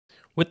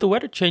With the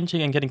weather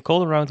changing and getting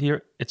cold around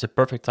here, it's a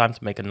perfect time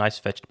to make a nice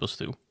vegetable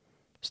stew.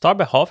 Start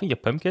by halving your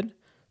pumpkin,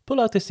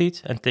 pull out the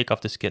seeds and take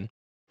off the skin.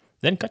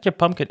 Then cut your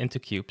pumpkin into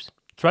cubes.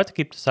 Try to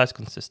keep the size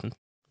consistent.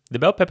 The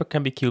bell pepper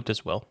can be cubed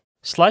as well.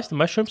 Slice the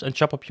mushrooms and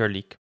chop up your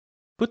leek.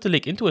 Put the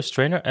leek into a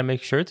strainer and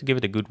make sure to give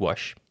it a good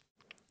wash.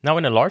 Now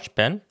in a large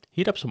pan,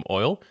 heat up some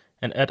oil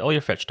and add all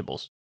your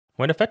vegetables.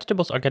 When the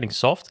vegetables are getting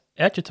soft,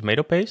 add your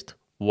tomato paste,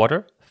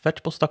 water,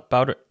 vegetable stock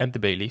powder and the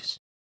bay leaves.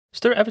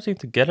 Stir everything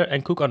together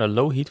and cook on a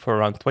low heat for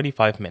around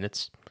 25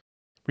 minutes.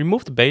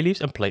 Remove the bay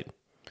leaves and plate.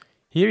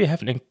 Here you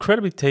have an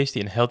incredibly tasty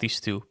and healthy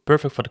stew,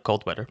 perfect for the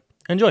cold weather.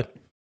 Enjoy!